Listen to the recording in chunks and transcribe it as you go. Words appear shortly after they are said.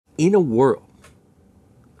in a world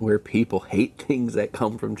where people hate things that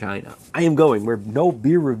come from China, I am going where no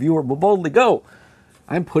beer reviewer will boldly go.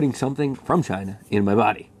 I'm putting something from China in my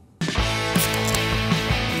body.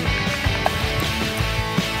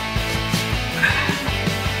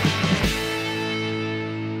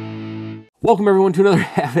 Welcome everyone to another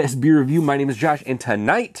half-ass beer review. My name is Josh, and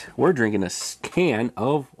tonight we're drinking a can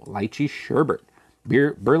of Lychee Sherbet.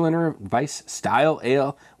 Berliner Weisse style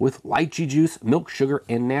ale with lychee juice, milk, sugar,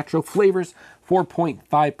 and natural flavors. 4.5%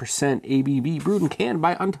 ABV, brewed and canned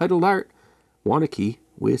by Untitled Art, Waunakee,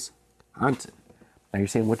 Wisconsin. Now you're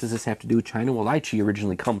saying, what does this have to do with China? Well, lychee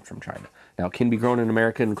originally comes from China. Now it can be grown in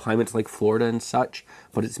America in climates like Florida and such,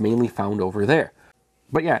 but it's mainly found over there.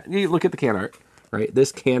 But yeah, you look at the can art, right?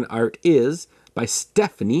 This can art is by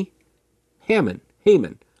Stephanie Heyman.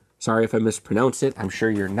 Sorry if I mispronounced it. I'm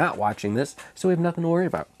sure you're not watching this, so we have nothing to worry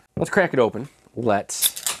about. Let's crack it open.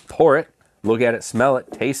 Let's pour it, look at it, smell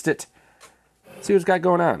it, taste it, see what it's got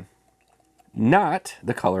going on. Not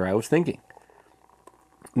the color I was thinking.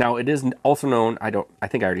 Now, it is also known, I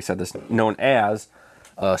think I already said this, known as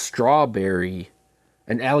a strawberry,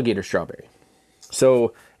 an alligator strawberry.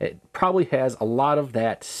 So it probably has a lot of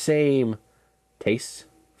that same tastes,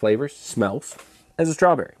 flavors, smells as a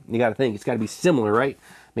strawberry. You got to think, it's got to be similar, right?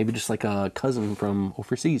 Maybe just like a cousin from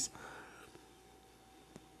overseas.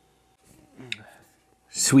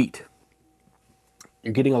 Sweet.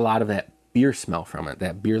 You're getting a lot of that beer smell from it,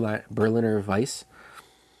 that Berliner Weisse.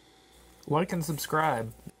 Like and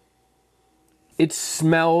subscribe. It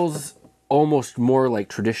smells almost more like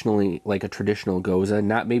a traditional Goza.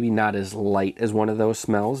 Maybe not as light as one of those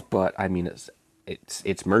smells, but I mean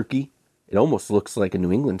it's murky. It almost looks like a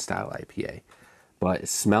New England style IPA, but it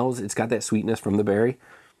smells. It's got that sweetness from the berry.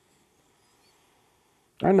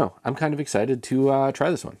 I don't know. I'm kind of excited to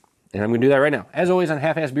try this one, and I'm gonna do that right now. As always on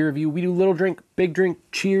Half-Ass Beer Review, we do little drink, big drink.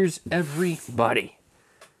 Cheers, everybody.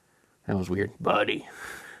 That was weird, buddy.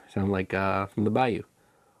 Sound like from the Bayou.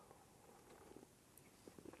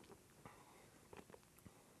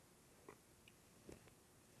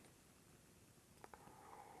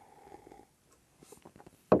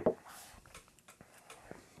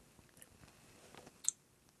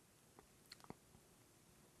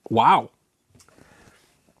 Wow.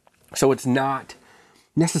 So it's not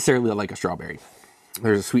necessarily like a strawberry.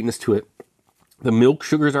 There's a sweetness to it. The milk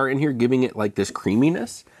sugars are in here, giving it like this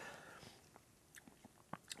creaminess.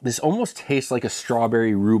 This almost tastes like a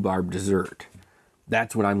strawberry rhubarb dessert.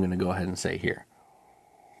 That's what I'm going to go ahead and say here.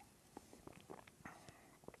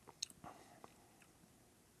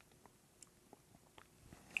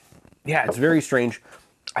 Yeah, it's very strange.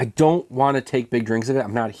 I don't want to take big drinks of it.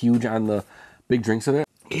 I'm not huge on the big drinks of it.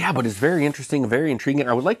 Yeah, but it's very interesting, very intriguing.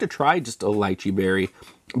 I would like to try just a lychee berry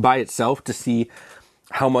by itself to see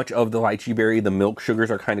how much of the lychee berry the milk sugars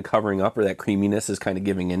are kind of covering up, or that creaminess is kind of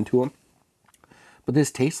giving into them. But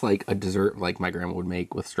this tastes like a dessert like my grandma would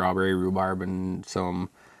make with strawberry, rhubarb, and some...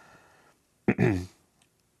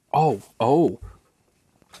 oh.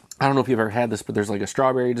 I don't know if you've ever had this, but there's like a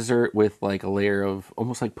strawberry dessert with like a layer of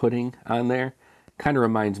almost like pudding on there. Kind of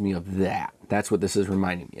reminds me of that. That's what this is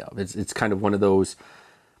reminding me of. It's kind of one of those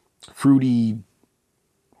fruity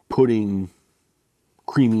pudding,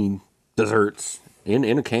 creamy desserts in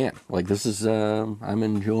a can. Like this is, I'm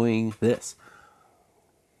enjoying this.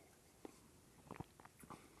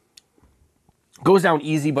 Goes down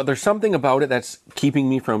easy, but there's something about it that's keeping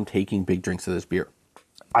me from taking big drinks of this beer.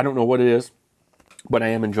 I don't know what it is, but I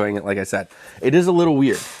am enjoying it. Like I said, it is a little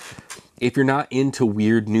weird. If you're not into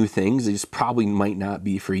weird new things, it probably might not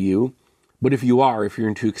be for you. But if you are, if you're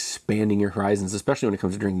into expanding your horizons, especially when it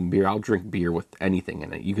comes to drinking beer, I'll drink beer with anything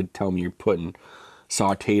in it. You could tell me you're putting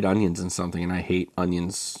sauteed onions in something, and I hate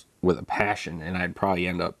onions with a passion, and I'd probably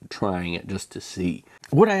end up trying it just to see.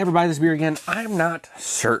 Would I ever buy this beer again? I'm not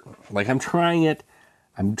certain. Like, I'm trying it,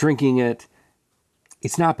 I'm drinking it.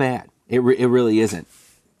 It's not bad. It really isn't.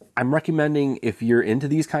 I'm recommending, if you're into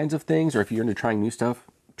these kinds of things, or if you're into trying new stuff,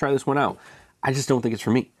 try this one out. I just don't think it's for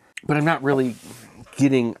me. But I'm not really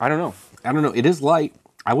getting, I don't know. It is light.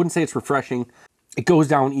 I wouldn't say it's refreshing. It goes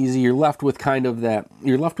down easy. You're left with kind of that,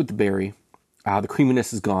 you're left with the berry. The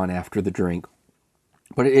creaminess is gone after the drink.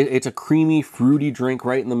 But it's a creamy, fruity drink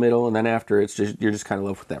right in the middle, and then after, you're just kind of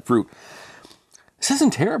left with that fruit. This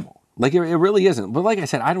isn't terrible. Like, it really isn't. But like I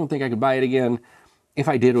said, I don't think I could buy it again. If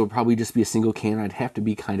I did, it would probably just be a single can. I'd have to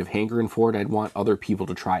be kind of hankering for it. I'd want other people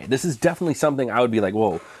to try it. This is definitely something I would be like,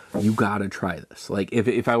 whoa, you gotta try this. Like,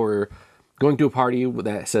 if I were going to a party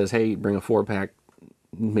that says, hey, bring a 4-pack,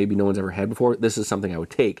 maybe no one's ever had before, this is something I would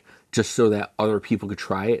take just so that other people could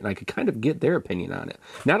try it and I could kind of get their opinion on it.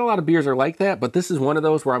 Not a lot of beers are like that, but this is one of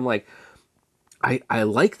those where I'm like, I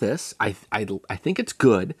like this. I think it's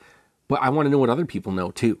good, but I want to know what other people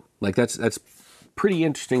know too. Like that's pretty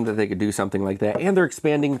interesting that they could do something like that. And they're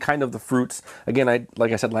expanding kind of the fruits. Again,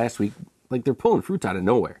 like I said last week, like they're pulling fruits out of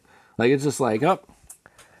nowhere. Like it's just like, oh,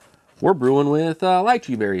 we're brewing with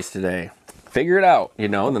lychee berries today. Figure it out, you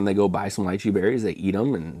know, and then they go buy some lychee berries, they eat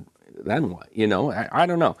them, and then what? You know, I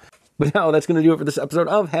don't know. But now that's going to do it for this episode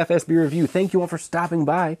of Half-Assed Beer Review. Thank you all for stopping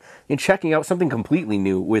by and checking out something completely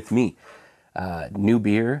new with me. New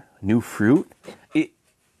beer, new fruit.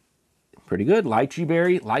 Pretty good. Lychee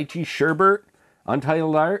berry, lychee sherbet,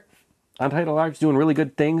 Untitled Art. Untitled Art's doing really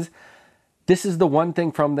good things. This is the one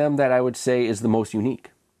thing from them that I would say is the most unique.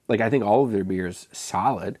 Like, I think all of their beers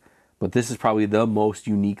solid, but this is probably the most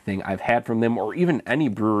unique thing I've had from them, or even any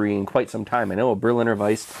brewery in quite some time. I know a Berliner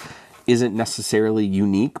Weisse isn't necessarily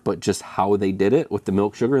unique, but just how they did it with the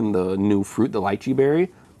milk sugar and the new fruit, the lychee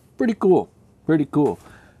berry, pretty cool. Pretty cool.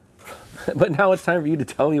 But now it's time for you to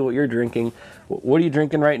tell me what you're drinking. What are you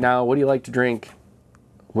drinking right now? What do you like to drink?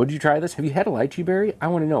 Would you try this? Have you had a lychee berry? I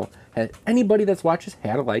want to know. Has anybody that's watched this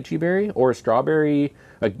had a lychee berry or a strawberry,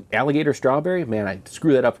 an alligator strawberry? Man, I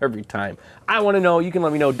screw that up every time. I want to know. You can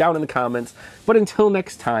let me know down in the comments. But until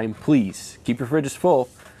next time, please keep your fridges full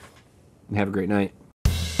and have a great night.